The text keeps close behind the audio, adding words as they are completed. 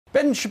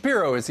Ben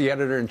Shapiro is the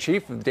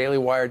editor-in-chief of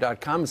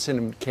DailyWire.com, a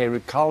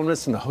syndicated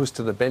columnist and the host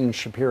of the Ben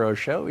Shapiro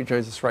Show. He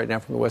joins us right now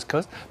from the West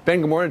Coast.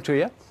 Ben, good morning to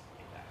you.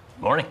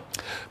 Morning.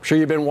 I'm sure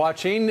you've been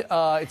watching.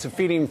 It's a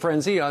feeding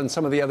frenzy on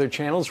some of the other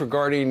channels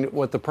regarding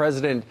what the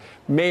president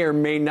may or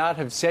may not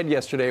have said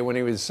yesterday when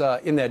he was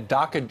in that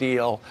DACA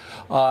deal.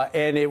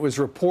 And it was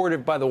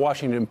reported by the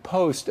Washington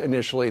Post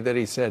initially that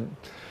he said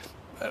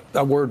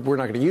a word we're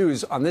not going to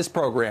use on this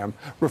program,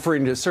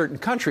 referring to certain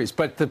countries.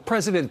 But the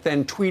president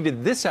then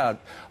tweeted this out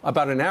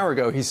about an hour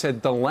ago. He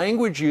said, the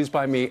language used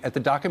by me at the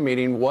DACA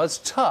meeting was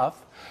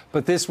tough,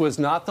 but this was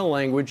not the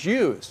language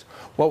used.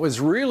 What was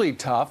really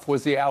tough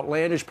was the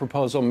outlandish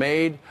proposal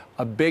made,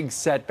 a big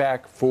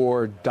setback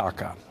for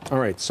DACA. All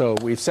right, so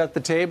we've set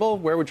the table.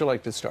 Where would you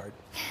like to start?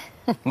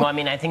 Well, I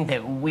mean, I think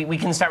that we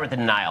can start with the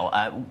denial.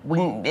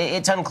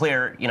 It's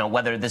unclear,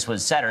 whether this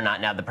was said or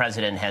not. Now the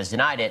president has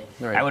denied it.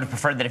 Right. I would have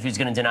preferred that if he was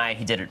going to deny it,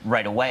 he did it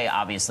right away,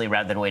 obviously,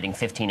 rather than waiting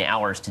 15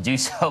 hours to do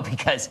so,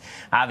 because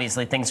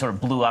obviously things sort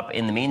of blew up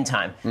in the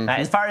meantime. Mm-hmm.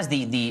 As far as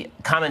the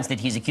comments that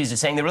he's accused of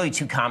saying, there are really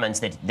two comments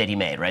that he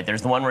made, right?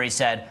 There's the one where he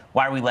said,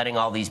 why are we letting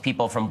all these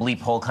people from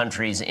bleep hole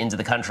countries into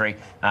the country?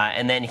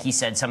 And then he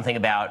said something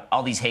about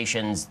all these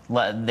Haitians,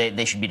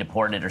 they should be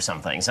deported or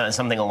something,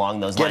 something along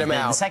those lines. Get them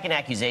out. The second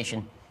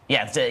accusation.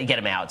 Yeah, to get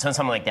him out,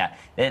 something like that.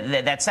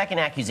 That second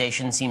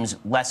accusation seems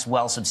less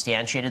well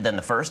substantiated than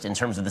the first in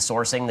terms of the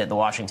sourcing that the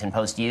Washington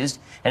Post used.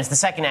 And it's the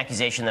second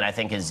accusation that I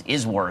think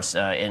is worse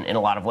in a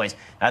lot of ways.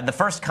 The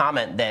first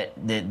comment that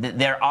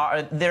there are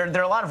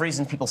a lot of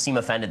reasons people seem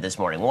offended this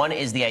morning. One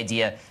is the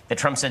idea that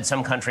Trump said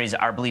some countries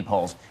are bleep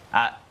holes.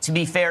 To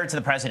be fair to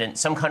the president,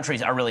 some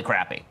countries are really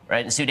crappy,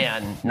 right?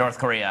 Sudan, North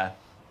Korea.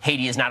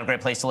 Haiti is not a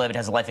great place to live. It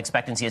has a life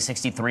expectancy of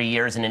 63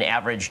 years and an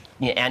average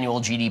annual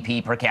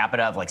GDP per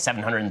capita of like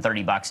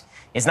 $730.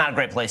 It's not a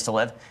great place to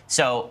live.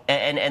 So,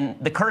 and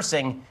the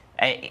cursing,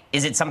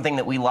 is it something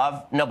that we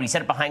love? No, but he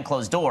said it behind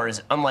closed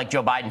doors, unlike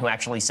Joe Biden, who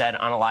actually said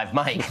on a live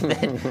mic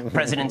that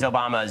President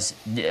Obama's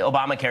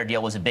Obamacare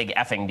deal was a big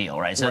effing deal,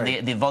 right? So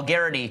right. The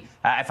vulgarity,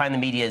 I find the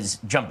media is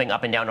jumping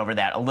up and down over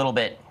that a little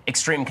bit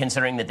extreme,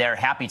 considering that they're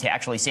happy to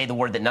actually say the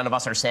word that none of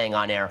us are saying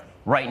on air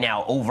right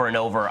now over and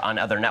over on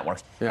other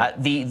networks. Yeah.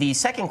 The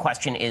second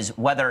question is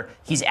whether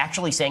he's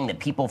actually saying that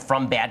people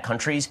from bad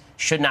countries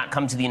should not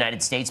come to the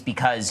United States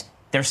because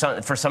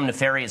for some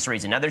nefarious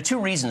reason. Now, there are two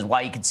reasons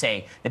why you could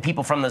say that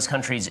people from those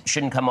countries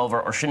shouldn't come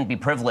over or shouldn't be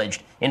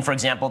privileged in, for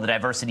example, the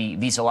diversity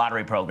visa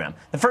lottery program.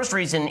 The first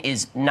reason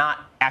is not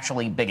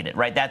actually bigoted,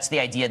 right? That's the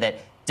idea that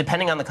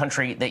depending on the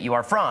country that you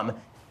are from,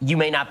 you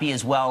may not be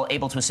as well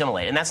able to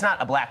assimilate. And that's not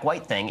a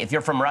black-white thing. If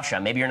you're from Russia,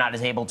 maybe you're not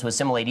as able to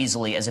assimilate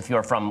easily as if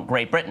you're from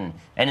Great Britain.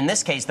 And in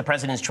this case, the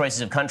president's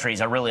choices of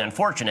countries are really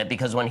unfortunate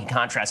because when he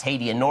contrasts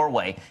Haiti and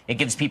Norway, it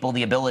gives people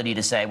the ability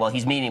to say, well,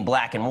 he's meaning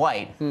black and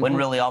white, when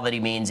really all that he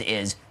means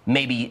is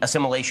maybe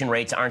assimilation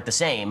rates aren't the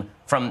same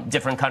from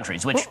different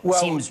countries, which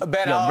seems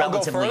Ben, I'll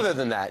go further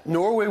than that.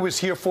 Norway was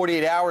here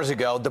 48 hours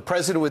ago. The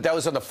president, that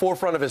was on the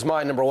forefront of his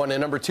mind, number one. And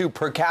number two,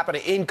 per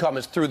capita income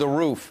is through the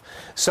roof.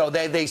 So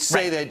they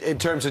say that in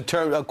terms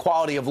of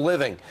quality of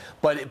living,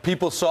 but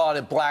people saw it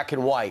in black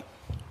and white.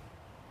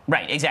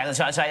 Right, exactly.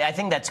 So I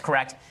think that's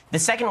correct. The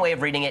second way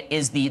of reading it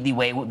is the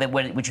way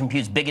which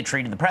imputes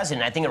bigotry to the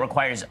president. I think it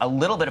requires a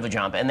little bit of a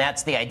jump, and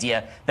that's the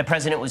idea the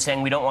president was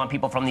saying we don't want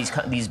people from these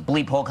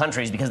bleep hole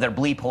countries because they're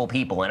bleep hole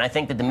people. And I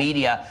think that the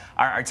media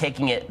are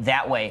taking it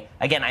that way.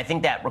 Again, I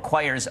think that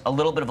requires a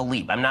little bit of a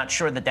leap. I'm not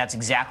sure that that's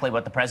exactly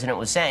what the president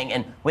was saying.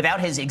 And without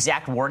his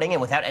exact wording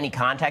and without any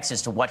context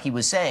as to what he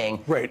was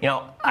saying, right.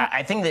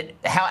 I think that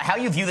how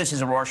you view this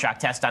is a Rorschach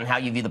test on how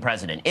you view the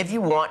president. If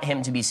you want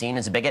him to be seen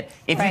as a bigot,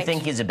 if you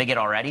think he's a bigot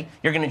already,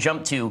 you're going to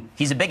jump to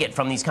he's a bigot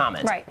from these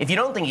comments. Right. If you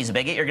don't think he's a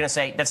bigot, you're going to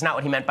say that's not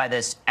what he meant by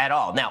this at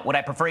all. Now, would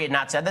I prefer he had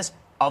not said this?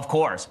 Of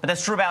course. But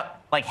that's true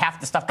about like half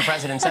the stuff the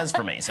president says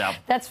for me. So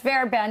that's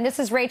fair, Ben. This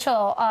is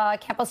Rachel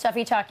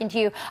Campos-Duffy talking to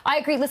you. I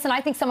agree. Listen,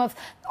 I think some of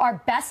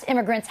our best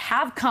immigrants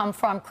have come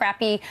from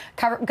crappy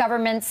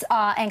governments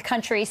and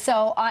countries.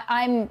 So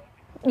I'm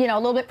a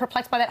little bit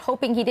perplexed by that,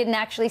 hoping he didn't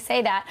actually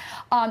say that.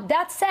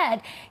 That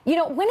said,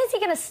 when is he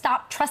going to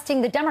stop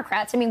trusting the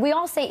Democrats? I mean, we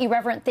all say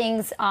irreverent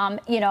things,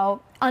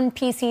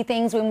 un-PC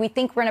things when we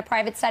think we're in a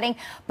private setting.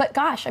 But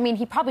gosh, I mean,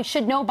 he probably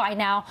should know by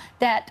now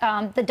that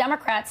the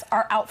Democrats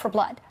are out for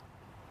blood.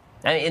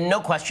 And no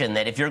question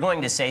that if you're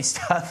going to say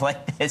stuff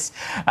like this,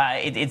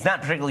 it's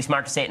not particularly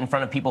smart to say it in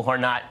front of people who are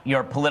not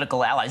your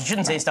political allies. You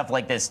shouldn't say stuff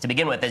like this to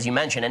begin with, as you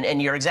mentioned. And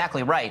you're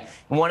exactly right.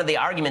 One of the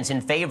arguments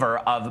in favor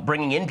of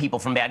bringing in people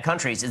from bad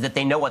countries is that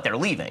they know what they're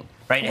leaving,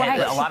 right?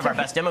 A lot of our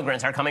best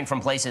immigrants are coming from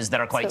places that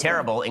are quite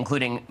terrible,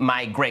 including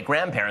my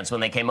great-grandparents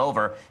when they came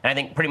over. And I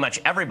think pretty much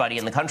everybody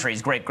in the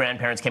country's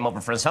great-grandparents came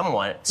over from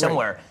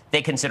somewhere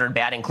they considered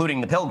bad,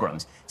 including the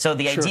Pilgrims. So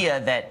the idea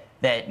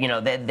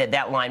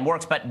that line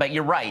works, but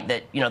you're right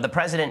that the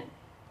president.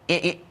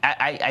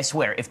 I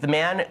swear, if the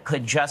man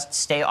could just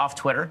stay off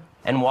Twitter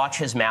and watch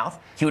his mouth,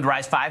 he would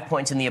rise 5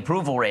 points in the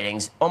approval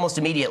ratings almost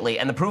immediately.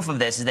 And the proof of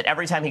this is that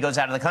every time he goes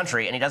out of the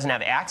country and he doesn't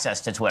have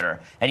access to Twitter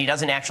and he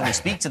doesn't actually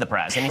speak to the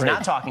press and he's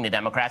not talking to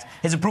Democrats,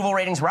 his approval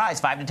ratings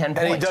rise 5 to 10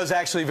 points. And he does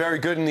actually very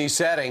good in these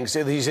settings,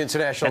 in these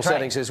international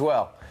settings as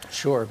well.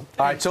 Sure.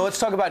 All right, so let's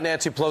talk about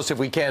Nancy Pelosi if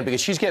we can, because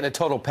she's getting a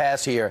total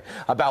pass here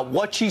about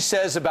what she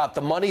says about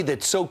the money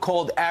that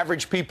so-called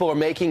average people are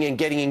making and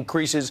getting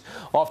increases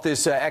off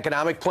this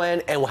economic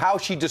plan, and how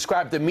she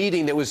described the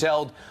meeting that was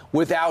held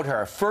without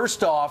her.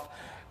 First off,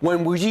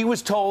 when she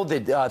was told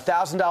that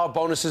 $1,000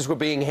 bonuses were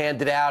being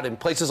handed out and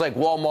places like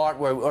Walmart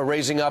were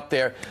raising up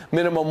their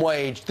minimum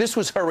wage, this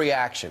was her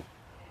reaction.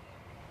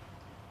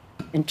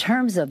 In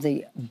terms of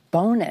the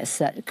bonus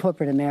that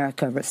corporate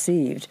America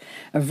received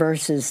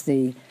versus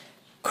the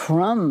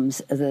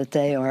crumbs that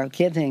they are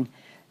giving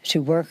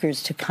to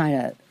workers to kind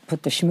of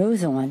put the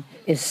schmooze on,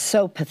 is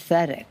so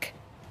pathetic.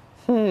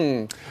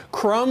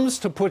 Crumbs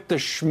to put the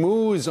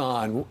schmooze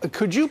on.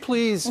 Could you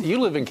please, you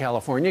live in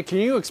California, can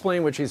you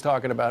explain what she's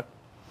talking about?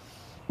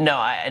 No.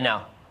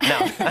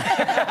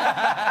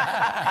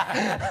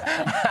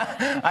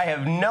 I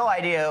have no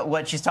idea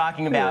what she's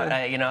talking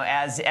about. You know,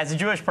 as a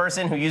Jewish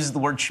person who uses the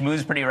word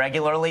schmooze pretty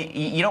regularly,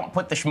 you don't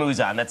put the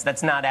schmooze on.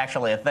 That's not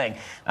actually a thing.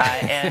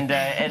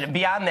 And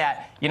beyond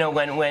that, you know,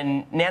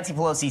 when Nancy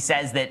Pelosi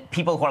says that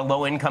people who are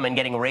low income and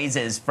getting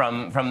raises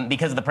from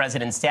because of the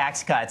president's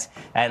tax cuts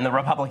and the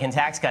Republican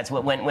tax cuts,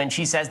 when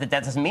she says that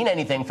doesn't mean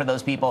anything for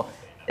those people,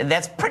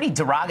 that's pretty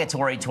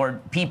derogatory toward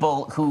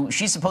people who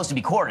she's supposed to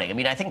be courting. I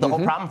mean, I think the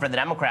whole problem for the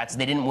Democrats is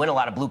they didn't win a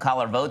lot of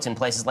blue-collar votes in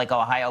places like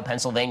Ohio,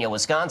 Pennsylvania,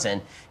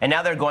 Wisconsin, and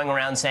now they're going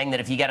around saying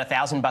that if you get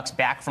 $1,000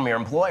 back from your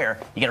employer,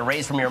 you get a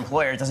raise from your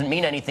employer, it doesn't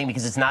mean anything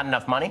because it's not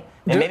enough money.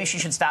 And maybe she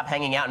should stop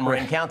hanging out in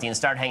Marin County and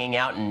start hanging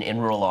out in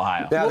rural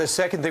Ohio. Now, the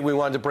second thing we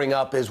wanted to bring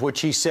up is what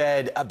she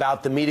said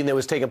about the meeting that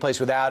was taking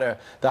place without her.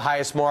 The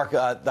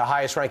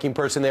highest-ranking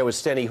person there was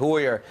Steny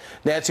Hoyer.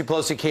 Nancy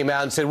Pelosi came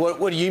out and said,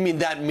 "What do you mean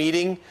that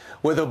meeting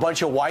with a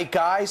bunch of white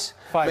guys?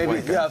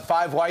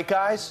 Five white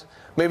guys?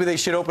 Maybe they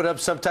should open up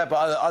some type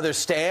of other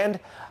stand."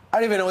 I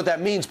don't even know what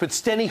that means, but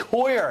Steny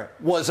Hoyer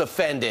was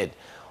offended.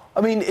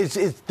 I mean,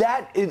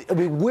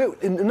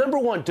 number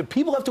one, do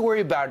people have to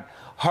worry about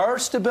her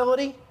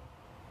stability?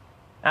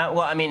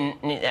 Well, I mean,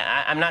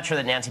 I'm not sure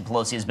that Nancy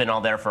Pelosi has been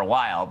all there for a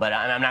while, but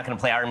I'm not going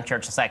to play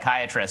armchair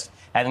psychiatrist.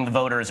 I think the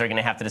voters are going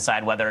to have to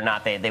decide whether or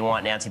not they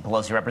want Nancy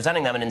Pelosi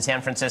representing them, and in San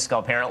Francisco,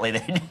 apparently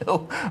they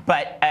do.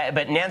 But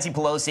Nancy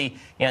Pelosi,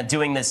 you know,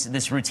 doing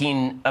this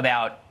routine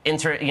about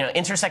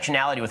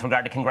intersectionality with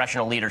regard to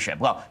congressional leadership.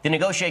 Well, the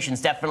negotiations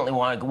definitely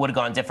would have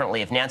gone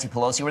differently if Nancy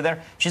Pelosi were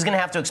there. She's going to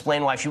have to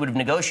explain why she would have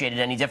negotiated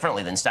any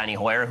differently than Steny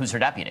Hoyer, who's her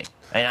deputy.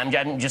 And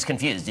I'm just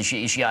confused. Is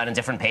she on a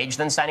different page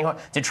than Steny Hoyer?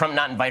 Did Trump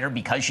not invite her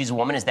because she's a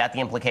woman? Is that the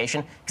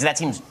implication? Because that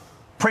seems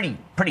pretty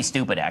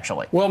stupid,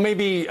 actually. Well,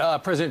 maybe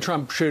President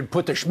Trump should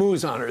put the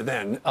schmooze on her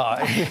then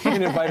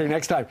and invite her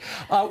next time.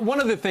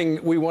 One other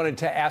thing we wanted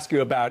to ask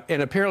you about,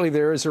 and apparently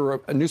there is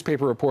a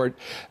newspaper report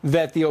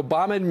that the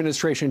Obama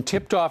administration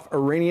tipped off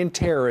Iranian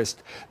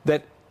terrorists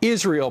that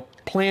Israel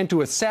planned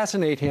to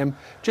assassinate him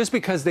just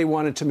because they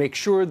wanted to make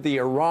sure the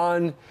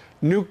Iran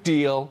nuke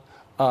deal,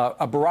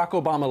 a Barack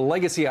Obama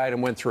legacy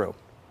item, went through.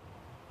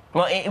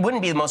 Well, it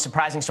wouldn't be the most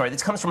surprising story.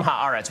 This comes from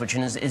Haaretz, which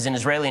is an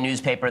Israeli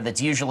newspaper that's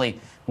usually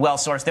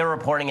well-sourced. They're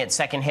reporting it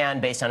secondhand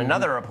based on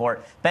another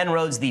report. Ben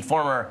Rhodes, the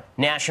former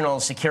national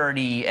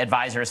security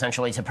advisor,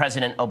 essentially, to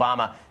President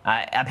Obama,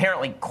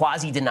 apparently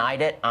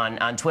quasi-denied it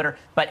on Twitter.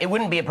 But it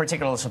wouldn't be a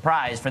particular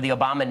surprise for the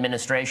Obama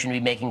administration to be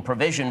making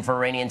provision for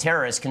Iranian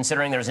terrorists,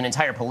 considering there's an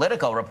entire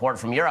Politico report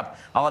from Europe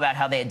all about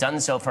how they had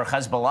done so for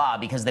Hezbollah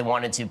because they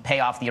wanted to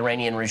pay off the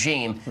Iranian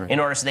regime in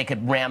order so they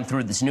could ram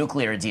through this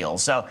nuclear deal.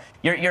 So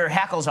your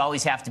hackles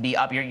always have to be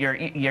up.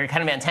 Your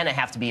kind of antenna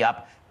have to be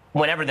up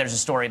whenever there's a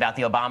story about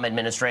the Obama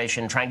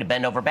administration trying to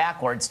bend over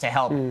backwards to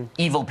help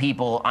evil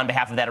people on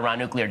behalf of that Iran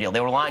nuclear deal. They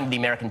were lying to the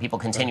American people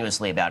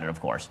continuously about it, of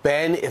course.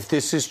 Ben, if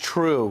this is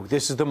true,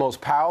 this is the most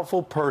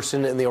powerful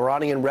person in the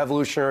Iranian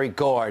Revolutionary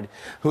Guard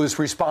who is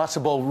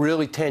responsible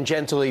really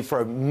tangentially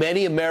for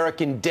many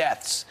American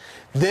deaths.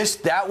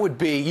 That would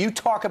be, you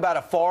talk about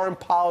a foreign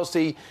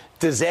policy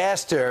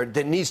disaster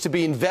that needs to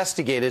be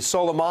investigated.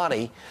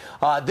 Soleimani,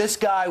 this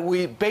guy,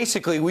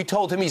 we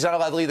told him he's not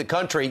allowed to leave the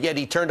country, yet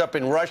he turned up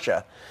in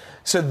Russia.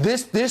 So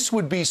this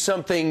would be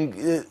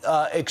something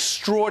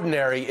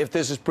extraordinary if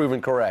this is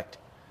proven correct.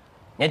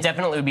 It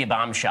definitely would be a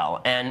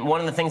bombshell. And one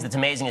of the things that's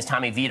amazing is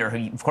Tommy Vietor,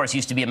 who, of course,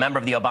 used to be a member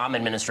of the Obama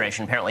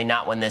administration, apparently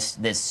not when this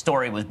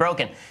story was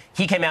broken.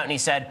 He came out and he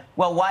said,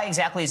 well, why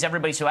exactly is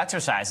everybody so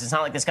exercised? It's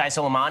not like this guy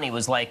Soleimani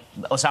was like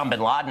Osama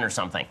bin Laden or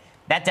something.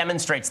 That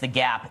demonstrates the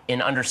gap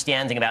in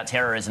understanding about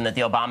terrorism that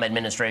the Obama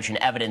administration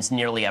evidenced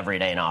nearly every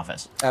day in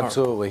office.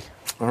 Absolutely.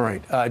 All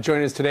right.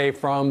 Join us today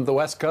from the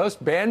West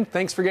Coast. Ben,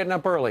 thanks for getting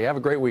up early. Have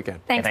a great weekend.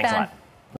 Thanks, a Ben. lot.